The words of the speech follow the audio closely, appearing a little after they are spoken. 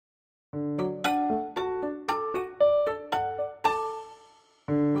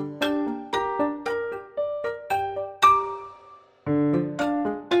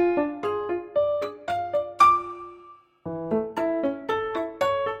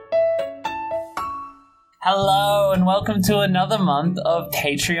Hello and welcome to another month of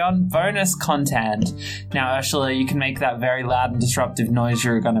Patreon bonus content. Now, Ursula, you can make that very loud and disruptive noise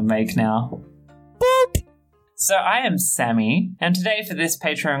you're going to make now. Boop! So I am Sammy, and today for this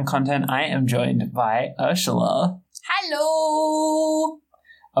Patreon content, I am joined by Ursula. Hello!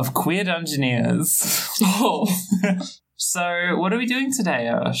 Of Queer Dungeoneers. Oh. So, what are we doing today,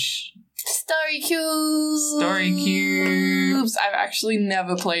 Ush? Story cubes! Story cubes! I've actually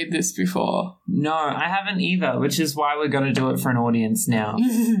never played this before. No, I haven't either, which is why we're going to do it for an audience now.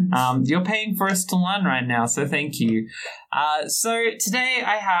 You're paying for us to learn right now, so thank you. So today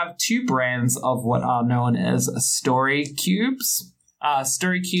I have two brands of what are known as story cubes.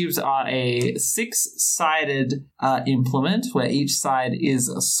 Story cubes are a 6-sided implement where each side is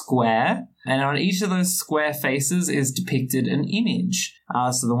a square, and on each of those square faces is depicted an image.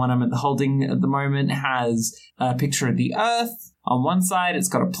 So the one I'm holding at the moment has a picture of the Earth. On one side, it's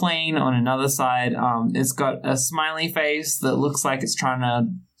got a plane. On another side, it's got a smiley face that looks like it's trying to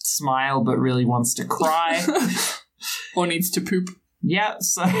smile but really wants to cry. Or needs to poop. Yeah,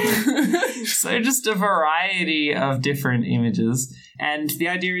 so just a variety of different images. And the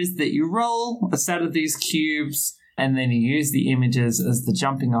idea is that you roll a set of these cubes and then you use the images as the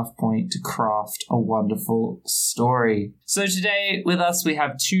jumping off point to craft a wonderful story. So today with us we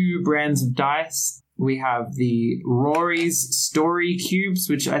have two brands of dice. We have the Rory's Story Cubes,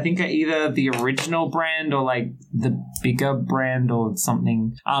 which I think are either the original brand or like the bigger brand or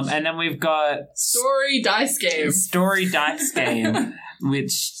something. And then we've got Story Dice Game,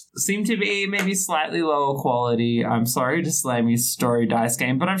 which seem to be maybe slightly lower quality. I'm sorry to slam you, Story Dice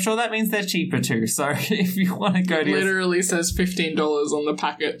Game, but I'm sure that means they're cheaper too. So if you want to go to literally says $15 on the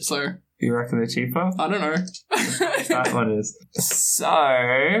packet, so you reckon they're cheaper? I don't know. That one is.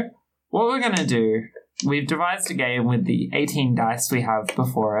 So what we're going to do, we've devised a game with the 18 dice we have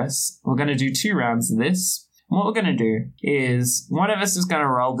before us. We're going to do 2 rounds of this. And what we're going to do is one of us is going to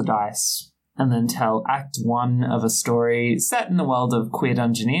roll the dice and then tell Act 1 of a story set in the world of Queer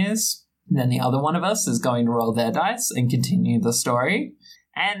Dungeoneers. And then the other one of us is going to roll their dice and continue the story.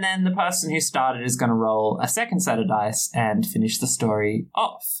 And then the person who started is going to roll a second set of dice and finish the story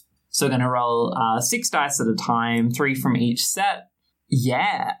off. So we're going to roll 6 dice at a time, 3 from each set.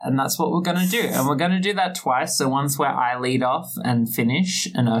 Yeah, and that's what we're going to do. And we're going to do that twice. So once where I lead off and finish,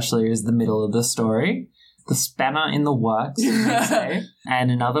 and Ursula is the middle of the story. The spanner in the works, you may say.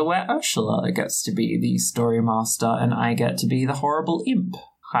 And another where Ursula gets to be the story master and I get to be the horrible imp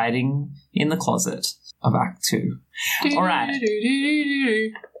hiding in the closet of Act 2. All right.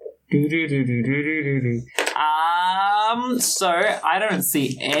 So I don't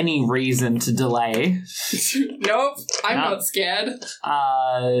see any reason to delay. Nope, I'm not scared.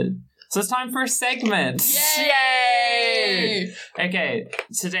 So it's time for a segment. Yay! Okay,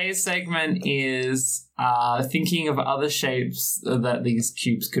 today's segment is thinking of other shapes that these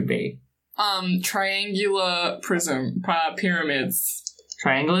cubes could be. Triangular prism pyramids.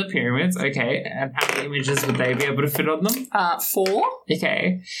 Triangular pyramids, okay. And how many images would they be able to fit on them? 4.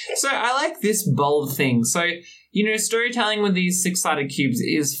 Okay. So I like this bold thing. So, you know, storytelling with these 6-sided cubes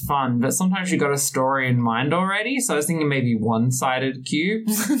is fun, but sometimes you've got a story in mind already. So I was thinking maybe one-sided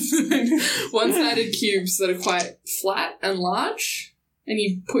cubes. One-sided cubes that are quite flat and large, and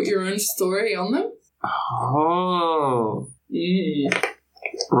you put your own story on them. Oh. Mm.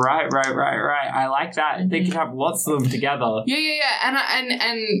 Right. I like that. They could have lots of them together. Yeah.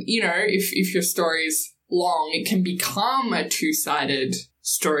 And you know, if your story's long, it can become a 2-sided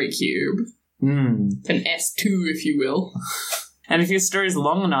story cube. An S2, if you will. And if your story's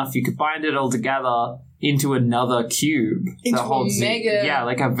long enough, you could bind it all together into another cube. Into a mega yeah,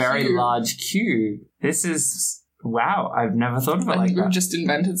 like a very cube. large cube. This is... Wow, I've never thought of it like that. We've just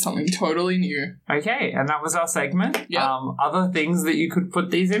invented something totally new. Okay, and that was our segment. Yep. Other things that you could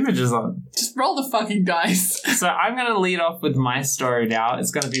put these images on. Just roll the fucking dice. So I'm going to lead off with my story now. It's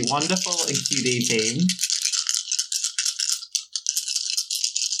going to be Wonderful and QD Team.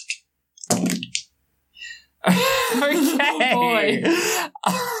 Okay. Oh boy.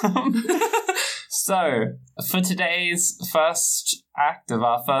 So, for today's first act of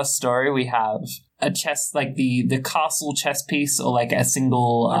our first story, we have a chess, like the castle chess piece, or like a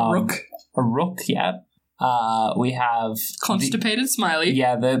single... A rook. A rook, yeah. We have... Constipated smiley.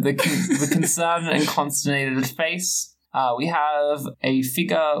 Yeah, the concerned and consternated face. We have a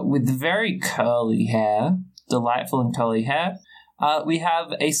figure with very curly hair, delightful and curly hair. We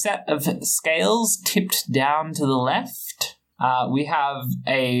have a set of scales tipped down to the left. We have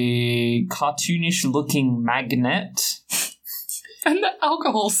a cartoonish-looking magnet. And the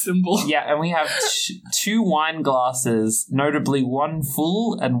alcohol symbol. Yeah, and we have 2 wine glasses, notably one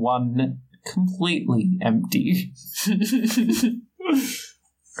full and one completely empty.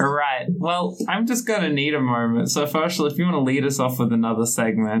 Alright, well, I'm just going to need a moment. So, Fershal, if you want to lead us off with another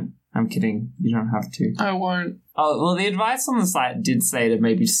segment. I'm kidding. You don't have to. I won't. Oh, well, the advice on the site did say to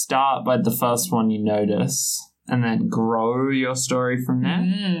maybe start by the first one you notice and then grow your story from there.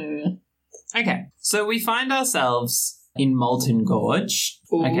 Mm. Okay, so we find ourselves in Molten Gorge.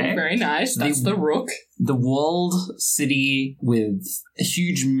 Ooh, okay, very nice. That's the Rook. The walled city with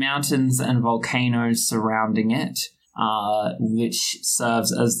huge mountains and volcanoes surrounding it, which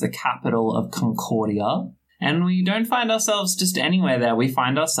serves as the capital of Concordia. And we don't find ourselves just anywhere there. We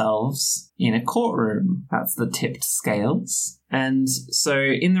find ourselves in a courtroom. That's the tipped scales. And so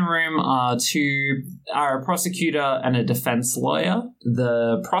in the room are a prosecutor and a defense lawyer.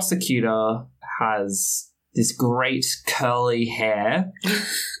 The prosecutor has this great curly hair.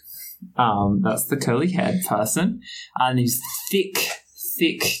 That's the curly haired person. And these thick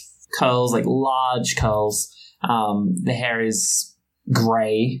curls, like large curls. The hair is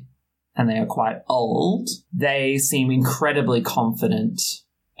grey. And they are quite old. They seem incredibly confident.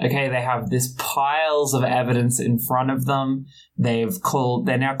 Okay, they have this piles of evidence in front of them. They're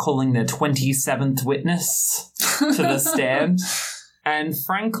now calling their 27th witness to the stand. And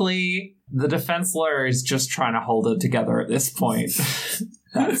frankly, the defense lawyer is just trying to hold it together at this point.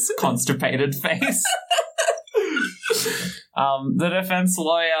 That's constipated face. The defense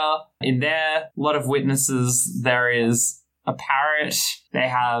lawyer, in their lot of witnesses, there is a parrot. They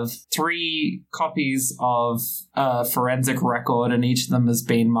have 3 copies of a forensic record, and each of them has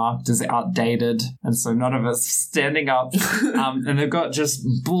been marked as outdated, and so none of us standing up. And they've got just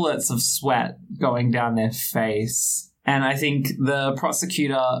bullets of sweat going down their face. And I think the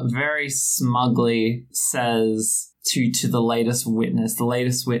prosecutor very smugly says to the latest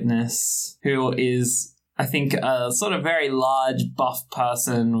witness, who is, I think, a sort of very large, buff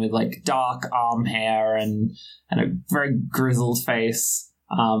person with like dark arm hair and a very grizzled face.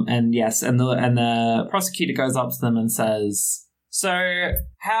 And the prosecutor goes up to them and says, "So,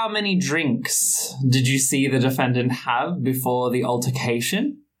 how many drinks did you see the defendant have before the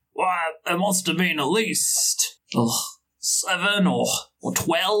altercation?" "Well, there must have been at least 7 or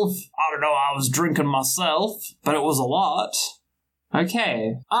 12. I don't know, I was drinking myself, but it was a lot."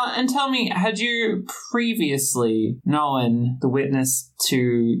 Okay. And tell me, had you previously known the witness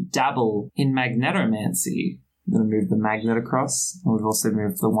to dabble in magnetomancy? I'm going to move the magnet across, and we've also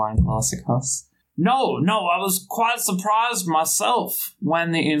moved the wine glass across. No, I was quite surprised myself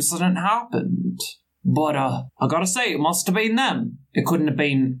when the incident happened. But, I gotta say, it must have been them. It couldn't have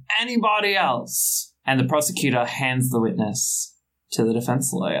been anybody else. And the prosecutor hands the witness to the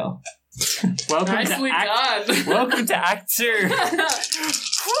defense lawyer. Nicely done. Welcome to Act 2.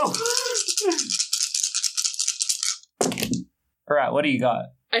 All right, what do you got?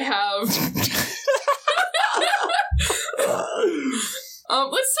 I have...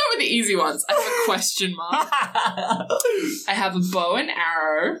 let's start with the easy ones. I have a question mark. I have a bow and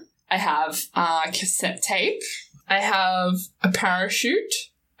arrow. I have cassette tape. I have a parachute.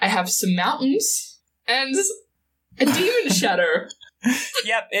 I have some mountains. And a demon shadow.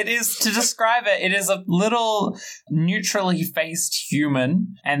 Yep, it is, to describe it, it is a little neutrally faced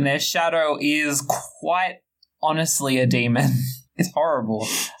human, and their shadow is quite honestly a demon. It's horrible.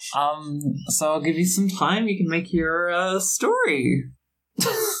 So I'll give you some time. You can make your story.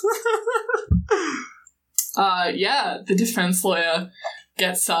 The defense lawyer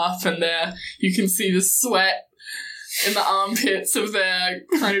gets up, and there you can see the sweat in the armpits of their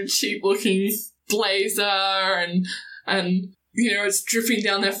kind of cheap-looking blazer, and you know, it's dripping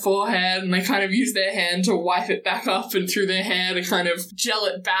down their forehead, and they kind of use their hand to wipe it back up and through their hair to kind of gel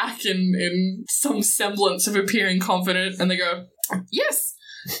it back in some semblance of appearing confident, and they go, "Yes,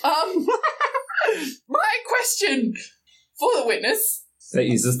 my question for the witness," that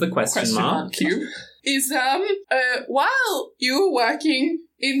uses the question mark cube, is, while you were working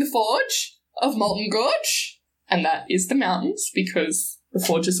in the forge of Molten Gorge, and that is the mountains, because the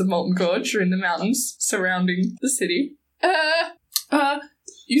forges of Molten Gorge are in the mountains surrounding the city,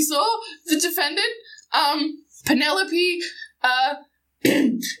 you saw the defendant, Penelope, is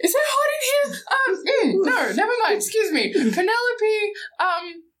it hot in here? No, never mind, excuse me. Penelope,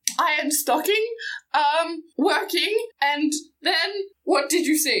 Ironstocking, working, and then what did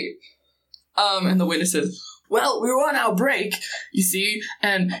you see? And the witness says, "Well, we were on our break, you see,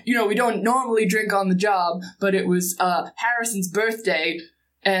 and, you know, we don't normally drink on the job, but it was, Harrison's birthday,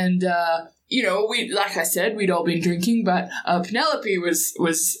 and, you know, like I said, we'd all been drinking, but, Penelope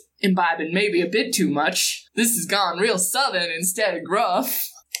was imbibing maybe a bit too much. This has gone real southern instead of gruff.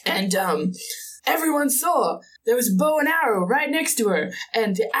 And, everyone saw there was a bow and arrow right next to her,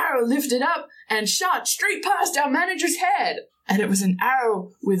 and the arrow lifted up and shot straight past our manager's head. And it was an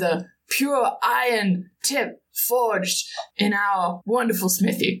arrow with a pure iron tip forged in our wonderful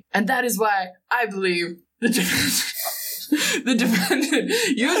smithy. And that is why I believe the defendant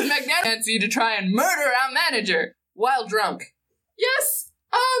used magnetic to try and murder our manager while drunk. Yes,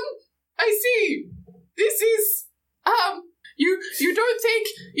 I see. This is, you don't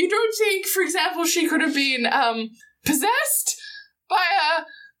think, for example, she could have been, possessed by a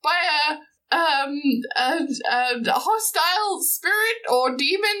hostile spirit or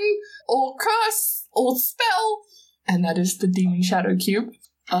demon or curse or spell? And that is the Demon Shadow Cube.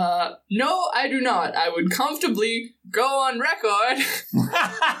 No, I do not. I would comfortably go on record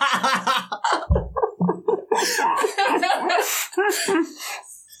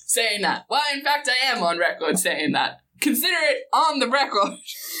saying that. Well, in fact, I am on record saying that. Consider it on the record.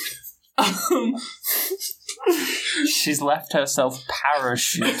 She's left herself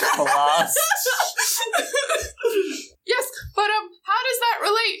parachute for last. Yes, but how does that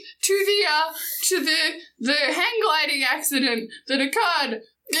relate to the hang gliding accident that occurred?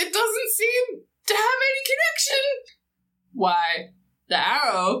 It doesn't seem to have any connection. Why, the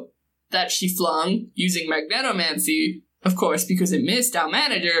arrow that she flung using magnetomancy, of course, because it missed our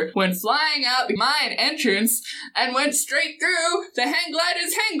manager, went flying out the mine entrance and went straight through the hang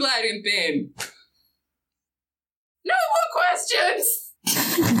gliding thing. No more questions!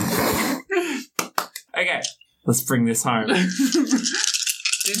 Okay, let's bring this home.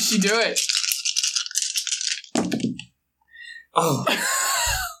 Did she do it? Oh.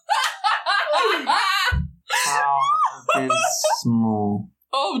 How abysmal.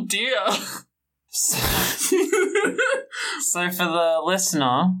 Oh dear. So for the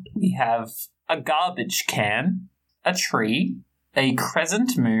listener, we have a garbage can, a tree, a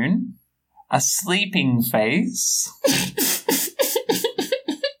crescent moon, a sleeping face,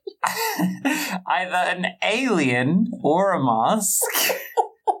 either an alien or a mask,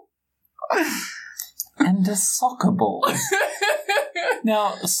 and a soccer ball.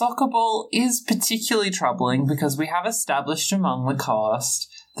 Now, soccer ball is particularly troubling because we have established among the cast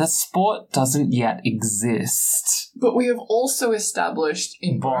that sport doesn't yet exist. But we have also established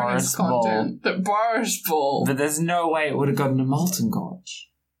in bonus content that Boris Ball. But there's no way it would have gotten to Molten Gorge.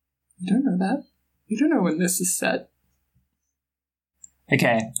 You don't know that. You don't know when this is set.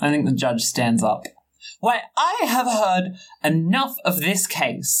 Okay, I think the judge stands up. Why, I have heard enough of this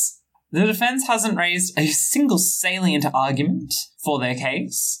case. The defense hasn't raised a single salient argument for their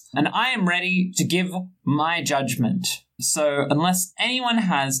case, and I am ready to give my judgment. So, unless anyone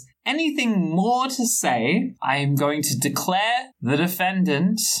has anything more to say, I am going to declare the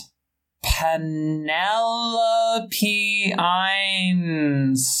defendant Penelope Einstor.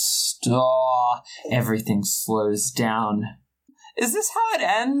 Everything slows down. Is this how it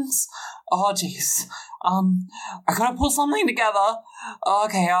ends? Oh, jeez. I gotta pull something together.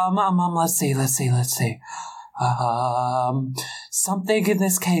 Okay, let's see. Something in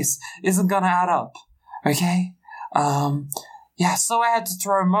this case isn't gonna add up. Okay? Yeah, so I had to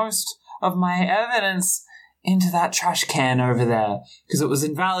throw most of my evidence into that trash can over there, because it was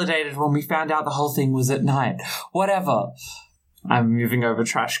invalidated when we found out the whole thing was at night. Whatever. I'm moving over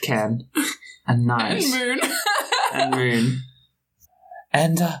trash can and night. And moon. And moon.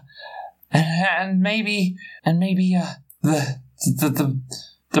 And maybe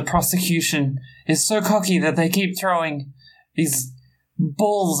the prosecution is so cocky that they keep throwing these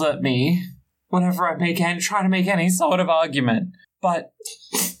balls at me whenever I try to make any sort of argument. But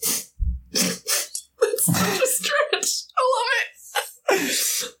That's such a stretch. I love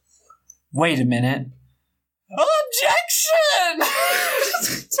it. wait a minute. Objection!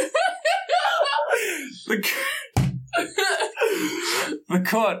 The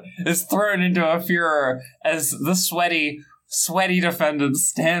court is thrown into a furor as the sweaty defendant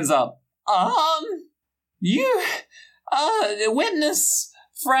stands up. You, witness,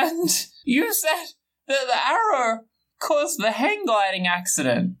 friend, you said that the arrow caused the hang gliding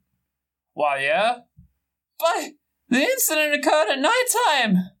accident. Why, yeah? But the incident occurred at night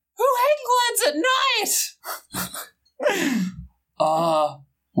time. Who hang glides at night?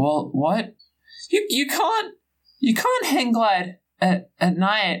 Well, what? You can't hang glide at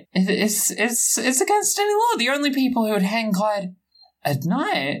night. It's against any law. The only people who would hang glide at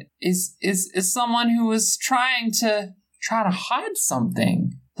night is someone who was trying to hide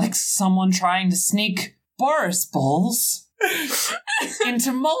something. Like someone trying to sneak Boris balls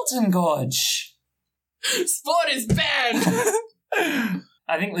into Molten Gorge. Sport is banned.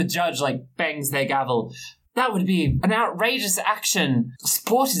 I think the judge bangs their gavel. That would be an outrageous action.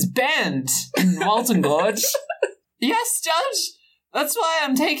 Sport is banned in Molten Gorge. Yes, Judge. That's why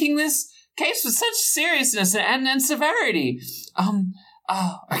I'm taking this case with such seriousness and severity. Okay,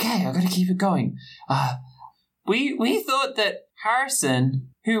 I gotta keep it going. We thought that Harrison,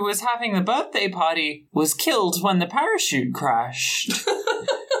 who was having the birthday party, was killed when the parachute crashed.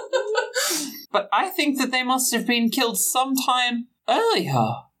 But I think that they must have been killed sometime earlier,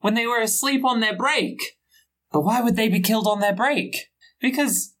 when they were asleep on their break. But why would they be killed on their break?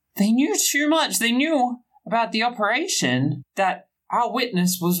 Because they knew too much. They knew about the operation that our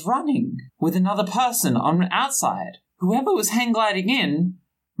witness was running with another person on the outside. Whoever was hang gliding in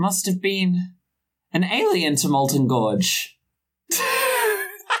must have been an alien to Molten Gorge.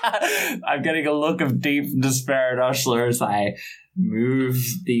 I'm getting a look of deep despair at Ushler as I move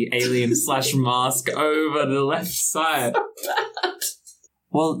the alien/mask over to the left side.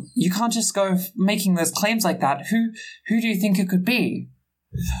 Well, you can't just go making those claims like that. Who do you think it could be?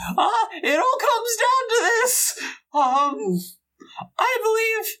 It all comes down to this. I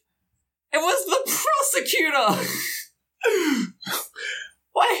believe it was the prosecutor.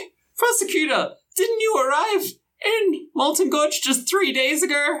 Why, prosecutor, didn't you arrive in Molten Gorge just 3 days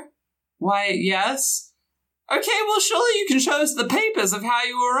ago? Why, yes. Okay, well, surely you can show us the papers of how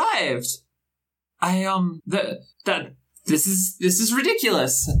you arrived. This is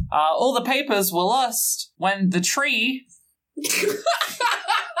ridiculous. All the papers were lost when the tree...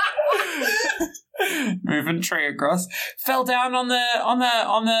 Moving tree across. Fell down on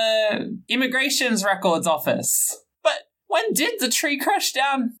the immigrations records office. But when did the tree crash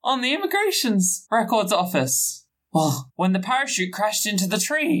down on the immigrations records office? Well, when the parachute crashed into the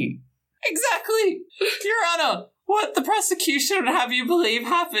tree. Exactly! Your Honor, what the prosecution would have you believe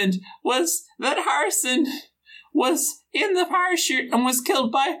happened was that Harrison was in the parachute and was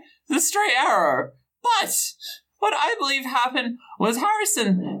killed by the stray arrow. But what I believe happened was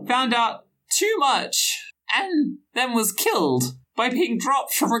Harrison found out too much and then was killed by being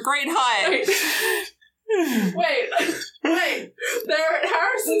dropped from a great height. Wait. They're at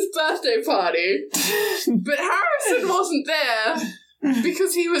Harrison's birthday party, but Harrison wasn't there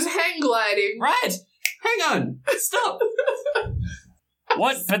because he was hang gliding. Right. Hang on. Stop.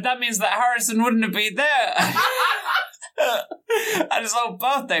 What? But that means that Harrison wouldn't have been there at his own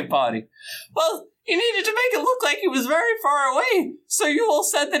birthday party. Well, you needed to make it look like he was very far away, so you all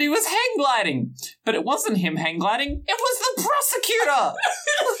said that he was hang gliding. But it wasn't him hang gliding, it was the prosecutor!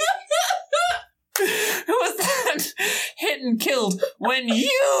 Who was then hit and killed when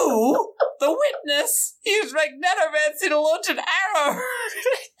you, the witness, used magnetomancy to launch an arrow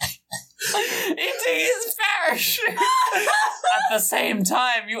into his parachute. At the same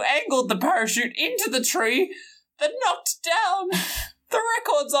time, you angled the parachute into the tree that knocked down the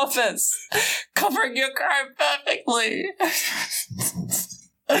records office, covering your crime perfectly.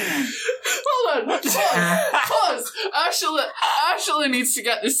 Hold on. Pause. Ursula needs to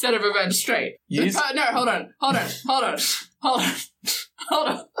get this set of events straight. Yes. No, hold on.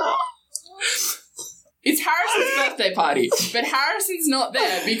 It's Harrison's birthday party, but Harrison's not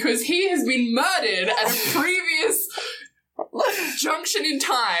there because he has been murdered at a previous junction in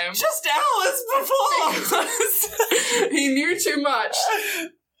time. Just hours before! Because he knew too much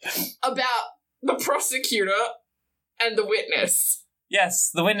about the prosecutor and the witness. Yes,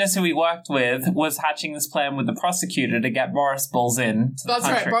 the witness who we worked with was hatching this plan with the prosecutor to get Boris Balls in. That's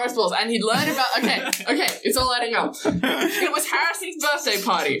right, Boris Balls. And he'd learned about... Okay, it's all adding up. It was Harrison's birthday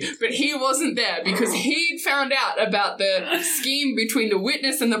party, but he wasn't there because he'd found out about the scheme between the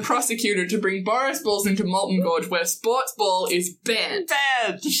witness and the prosecutor to bring Boris Balls into Molten Gorge, where sports ball is banned.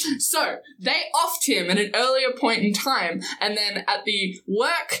 So, they offed him at an earlier point in time, and then at the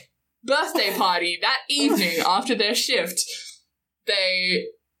work birthday party that evening after their shift...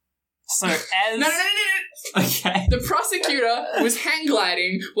 No. Okay. The prosecutor was hang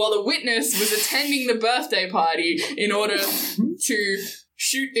gliding while the witness was attending the birthday party in order to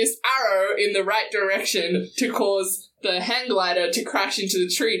shoot this arrow in the right direction to cause the hang glider to crash into the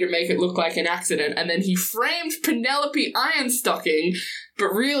tree to make it look like an accident. And then he framed Penelope Ironstocking,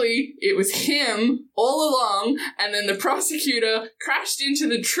 but really it was him all along. And then the prosecutor crashed into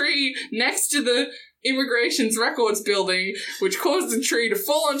the tree next to the Immigrations Records building, which caused the tree to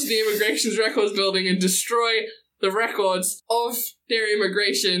fall onto the Immigrations Records building and destroy the records of their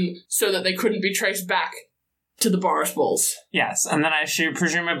immigration so that they couldn't be traced back to the Boris Balls. Yes, and then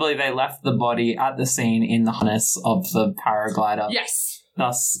presumably they left the body at the scene in the harness of the paraglider. Yes.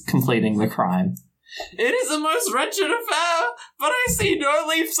 Thus completing the crime. It is a most wretched affair, but I see no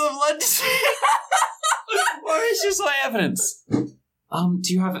leaps of legend. Or is just my evidence?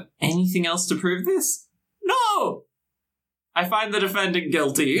 Do you have anything else to prove this? No! I find the defendant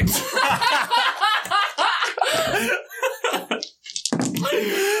guilty.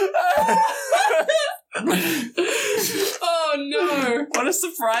 Oh no! What a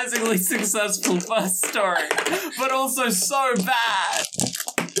surprisingly successful first story, but also so bad.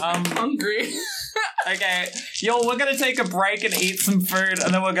 Hungry. Okay, we're gonna take a break and eat some food,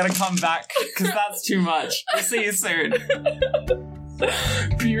 and then we're gonna come back, because that's too much. We'll see you soon.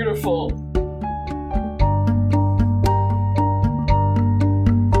 Beautiful.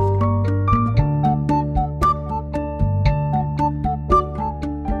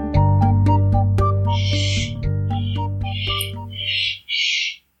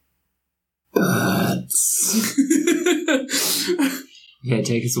 Yeah,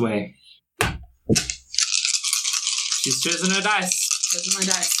 take us away. She's chosen her dice. Those are my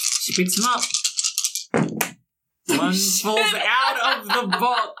dice. She picks them up. One falls out of the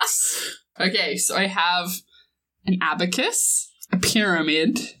box. Okay, so I have an abacus, a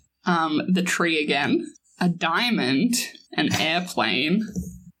pyramid, the tree again, a diamond, an airplane,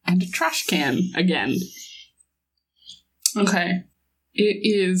 and a trash can again. Okay. It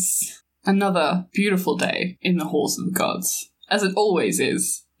is another beautiful day in the Halls of the Gods, as it always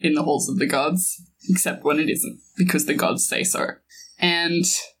is in the Halls of the Gods, except when it isn't, because the gods say so. And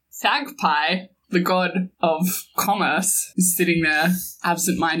Thagpai, the god of commerce, is sitting there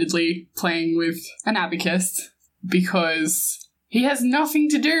absent-mindedly playing with an abacus because he has nothing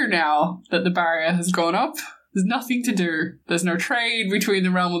to do now that the barrier has gone up. There's nothing to do. There's no trade between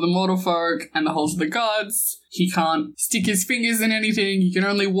the realm of the mortal folk and the halls of the gods. He can't stick his fingers in anything. He can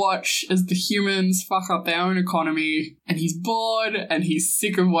only watch as the humans fuck up their own economy. And he's bored and he's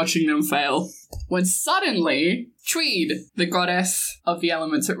sick of watching them fail. When suddenly, Tweed, the goddess of the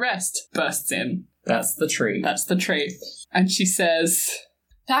elements at rest, bursts in. That's the tree. That's the tree. And she says,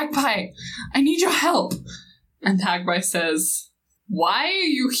 Thagpai, I need your help. And Thagpai says, why are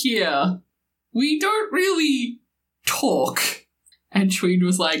you here? We don't really talk. And Tweed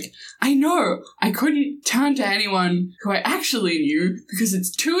was like, I know, I couldn't turn to anyone who I actually knew because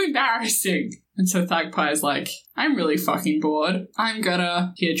it's too embarrassing. And so Thagpai is like, I'm really fucking bored. I'm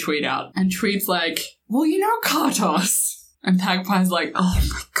gonna hear Tweed out. And Tweed's like, well, you know Kartos. And Thagpai's like, oh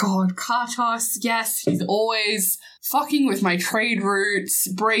my god, Kartos, yes, he's always fucking with my trade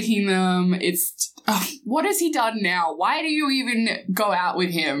routes, breaking them. What has he done now? Why do you even go out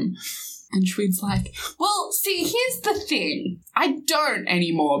with him? And Tweed's like, well, see, here's the thing. I don't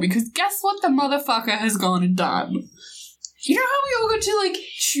anymore, because guess what the motherfucker has gone and done? You know how we all got to,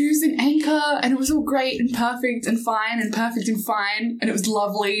 choose an anchor, and it was all great and perfect and fine and perfect and fine, and it was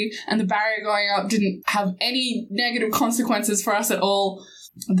lovely, and the barrier going up didn't have any negative consequences for us at all?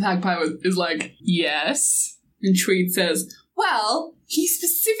 And Thagpai is like, yes. And Tweed says, well, he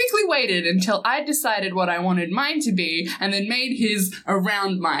specifically waited until I decided what I wanted mine to be, and then made his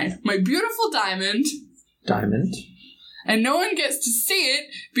around mine. My beautiful diamond. Diamond. And no one gets to see it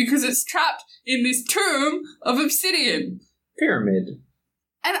because it's trapped in this tomb of obsidian. Pyramid.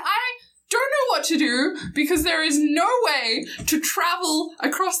 And I don't know what to do because there is no way to travel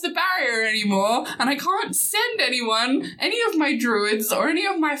across the barrier anymore, and I can't send anyone, any of my druids or any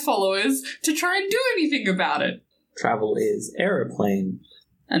of my followers, to try and do anything about it. Travel is aeroplane.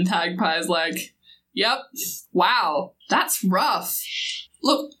 And Thagpai is like, yep, wow, that's rough.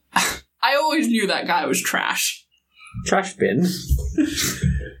 Look, I always knew that guy was trash. Trash bin.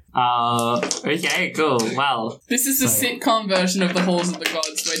 Okay, cool. Well, this is the sitcom version of the Halls of the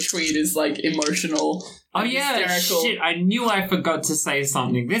Gods where Tweed is emotional. Oh yeah, hysterical. Shit! I knew I forgot to say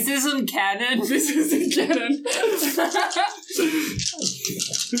something. This isn't canon. This isn't canon.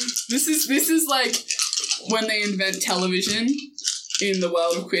 This is like when they invent television in the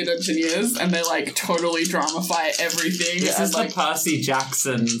world of Queer Dungeoneers, and they totally dramify everything. This is the Percy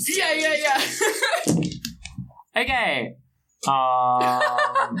Jacksons. Yeah. Okay.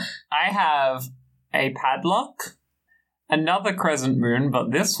 I have a padlock, another crescent moon,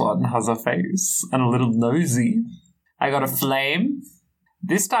 but this one has a face and a little nosy. I got a flame.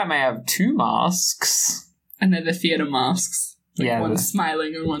 This time I have 2 masks. And they're the theatre masks. One's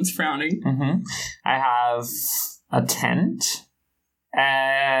smiling and one's frowning. Mm-hmm. I have a tent.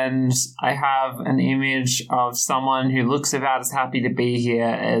 And I have an image of someone who looks about as happy to be here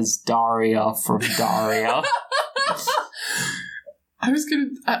as Daria from Daria. I was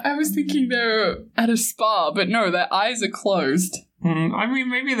thinking they're at a spa, but no, their eyes are closed. I mean,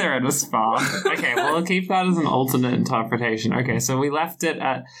 maybe they're at a spa. Okay, well, I'll keep that as an alternate interpretation. Okay, so we left it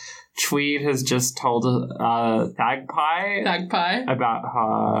at Tweed has just told Thagpai about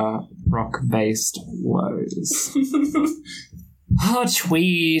her rock-based woes. Oh,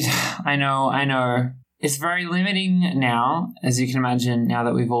 Tweed. I know. It's very limiting now, as you can imagine, now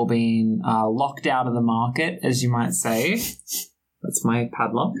that we've all been locked out of the market, as you might say. That's my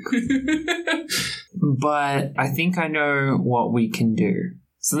padlock. But I think I know what we can do.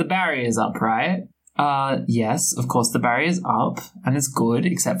 So the barrier's up, right? Yes, of course the barrier's up, and it's good,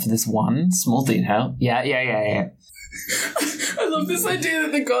 except for this one small detail. Yeah. I love this idea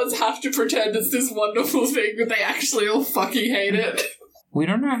that the gods have to pretend it's this wonderful thing, but they actually all fucking hate it. We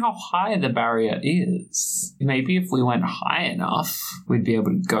don't know how high the barrier is. Maybe if we went high enough, we'd be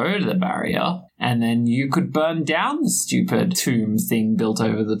able to go to the barrier, and then you could burn down the stupid tomb thing built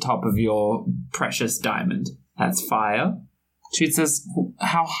over the top of your precious diamond. That's fire. She says,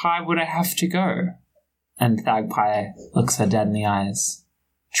 how high would I have to go? And Thagpai looks her dead in the eyes.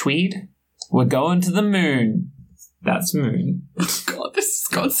 Tweed, we're going to the moon. That's moon. God, this has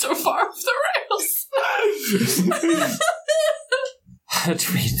gone so far off the rails.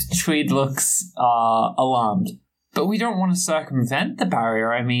 Tweed looks alarmed. But we don't want to circumvent the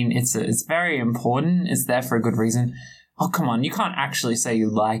barrier. I mean, it's very important. It's there for a good reason. Oh, come on. You can't actually say you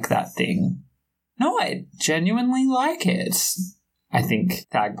like that thing. No, I genuinely like it. I think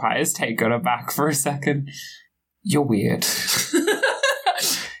Thagpai is taken aback for a second. You're weird.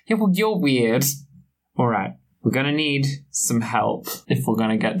 Yeah, well, you're weird. All right. We're going to need some help if we're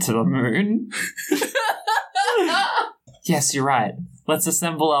going to get to the moon. Yes, you're right. Let's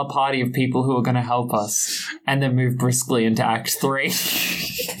assemble our party of people who are going to help us and then move briskly into Act 3.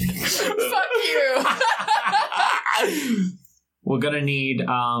 Fuck you. We're going to need,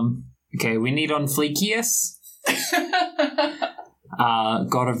 we need Onfleekius,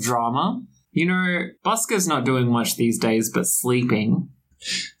 god of drama. You know, Buska's not doing much these days but sleeping.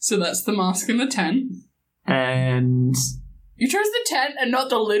 So that's the mask and the tent. And... You chose the tent and not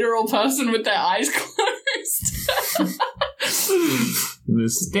the literal person with their eyes closed.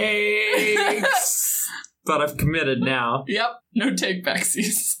 Mistakes! But I've committed now. Yep, no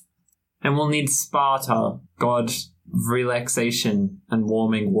take-backsies. And we'll need Sparta, god of relaxation and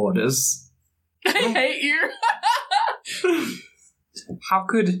warming waters. I hate you. How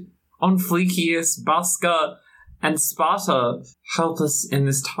could Onfleekius, Buska, and Sparta help us in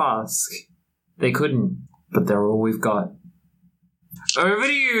this task? They couldn't, but they're all we've got. Over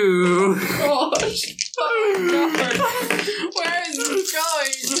to you! Gosh. Oh, God. Where is this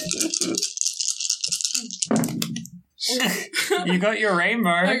going? You got your rainbow.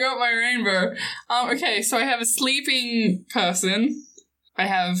 I got my rainbow. Okay, so I have a sleeping person. I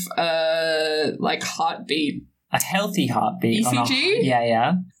have heartbeat. A healthy heartbeat. ECG?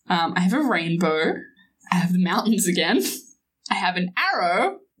 Yeah. I have a rainbow. I have the mountains again. I have an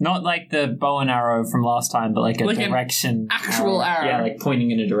arrow. Not like the bow and arrow from last time, but like a direction. Actual arrow. Yeah, like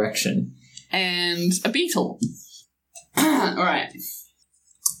pointing in a direction. And a beetle. Alright.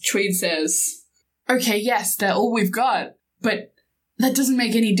 Tweed says, okay, yes, they're all we've got, but that doesn't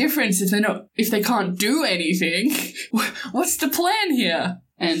make any difference if they can't do anything. What's the plan here?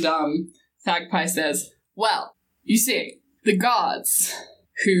 And Thagpai says, well, you see, the guards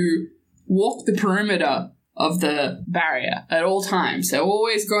who walk the perimeter of the barrier at all times, they're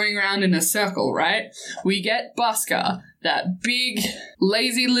always going around in a circle, right? We get Buska, that big,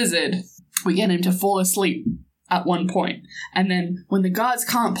 lazy lizard, we get him to fall asleep at one point, and then when the guards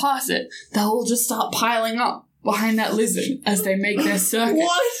can't pass it, they'll all just start piling up behind that lizard as they make their circuit.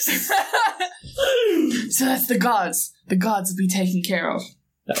 What? So that's the guards. The guards will be taken care of.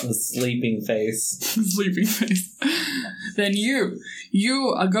 That was sleeping face. Sleeping face. Then you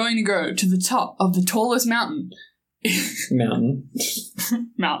are going to go to the top of the tallest mountain. Mountain.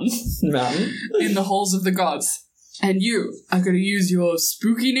 In the halls of the gods. And you are going to use your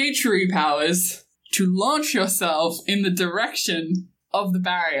spooky naturey powers to launch yourself in the direction of the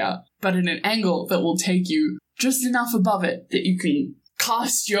barrier, but in an angle that will take you just enough above it that you can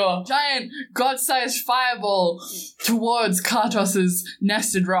cast your giant god-sized fireball towards Kartos'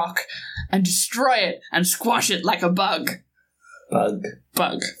 nested rock and destroy it and squash it like a bug.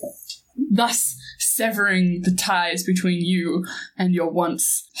 Bug. Thus severing the ties between you and your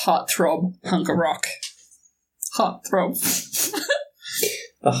once heartthrob hunk of rock. Heartthrob.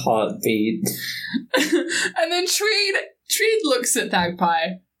 The heartbeat. And then Tweed looks at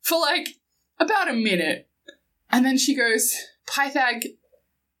Thagpai for about a minute. And then she goes, Pythag,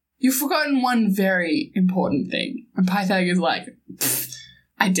 you've forgotten one very important thing. And Pythag is like,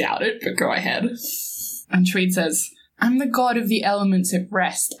 I doubt it, but go ahead. And Tweed says, I'm the god of the elements at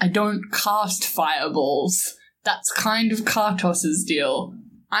rest. I don't cast fireballs. That's kind of Kartos' deal.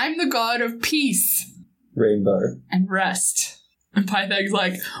 I'm the god of peace. Rainbow. And rest. And Pythag's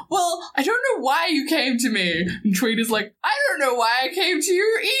like, well, I don't know why you came to me. And Tweeta's like, I don't know why I came to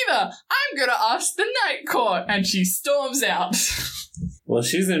you either. I'm gonna ask the Night Court. And she storms out. Well,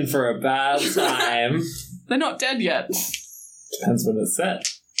 she's in for a bad time. They're not dead yet. Depends when it's set.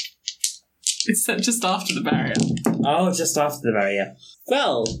 It's set just after the barrier. Oh, just after the barrier.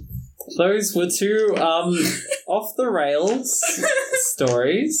 Well, those were two off the rails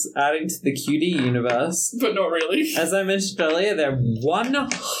stories adding to the QD universe. But not really. As I mentioned earlier, they're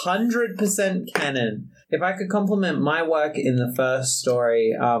 100% canon. If I could compliment my work in the first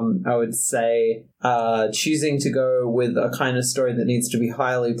story, I would say choosing to go with a kind of story that needs to be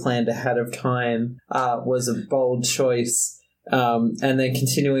highly planned ahead of time was a bold choice. And then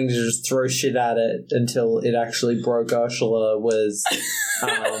continuing to just throw shit at it until it actually broke Ursula was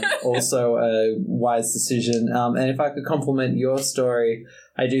also a wise decision. And if I could compliment your story,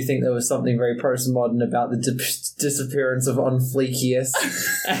 I do think there was something very postmodern about the disappearance of Onfleekius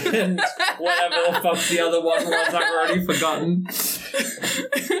and whatever the fuck the other one was. I've already forgotten.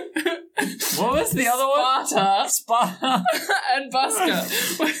 What was the other one? Sparta. And Busker.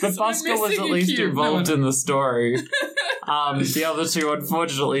 But Busker was at least involved in the story. The other two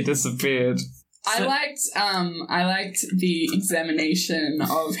unfortunately disappeared. I liked the examination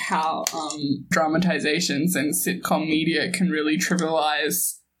of how dramatizations and sitcom media can really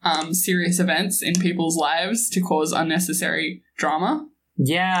trivialize serious events in people's lives to cause unnecessary drama.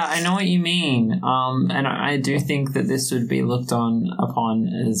 Yeah, I know what you mean. And I do think that this would be looked upon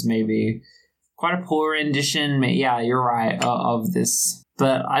as maybe quite a poor rendition. Yeah, you're right, of this.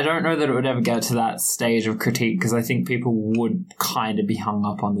 But I don't know that it would ever get to that stage of critique because I think people would kind of be hung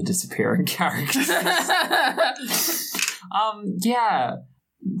up on the disappearing characters. Yeah.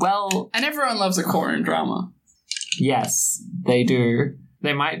 Well... And everyone loves a Corin drama. Yes, they do.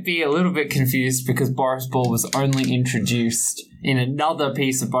 They might be a little bit confused because Boris Ball was only introduced in another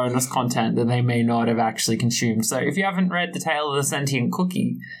piece of bonus content that they may not have actually consumed. So if you haven't read The Tale of the Sentient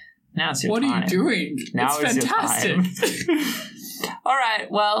Cookie, now's your time. What are you doing? Now it's is fantastic. Your time. All right,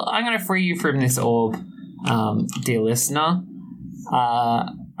 well, I'm going to free you from this orb, dear listener.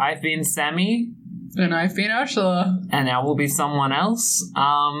 I've been Sammy. And I've been Ursula. And now we'll be someone else.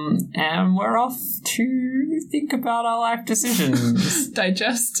 And we're off to think about our life decisions.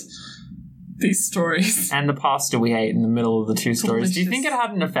 Digest these stories. And the pasta we ate in the middle of the two stories. Delicious. Do you think it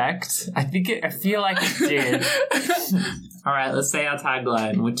had an effect? I feel like it did. All right, let's say our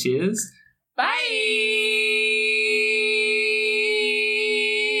tagline, which is... Bye!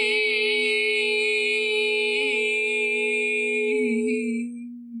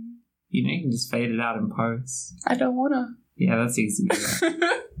 You know, you can just fade it out in post. I don't wanna. Yeah, that's easy.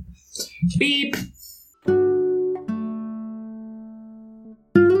 Beep!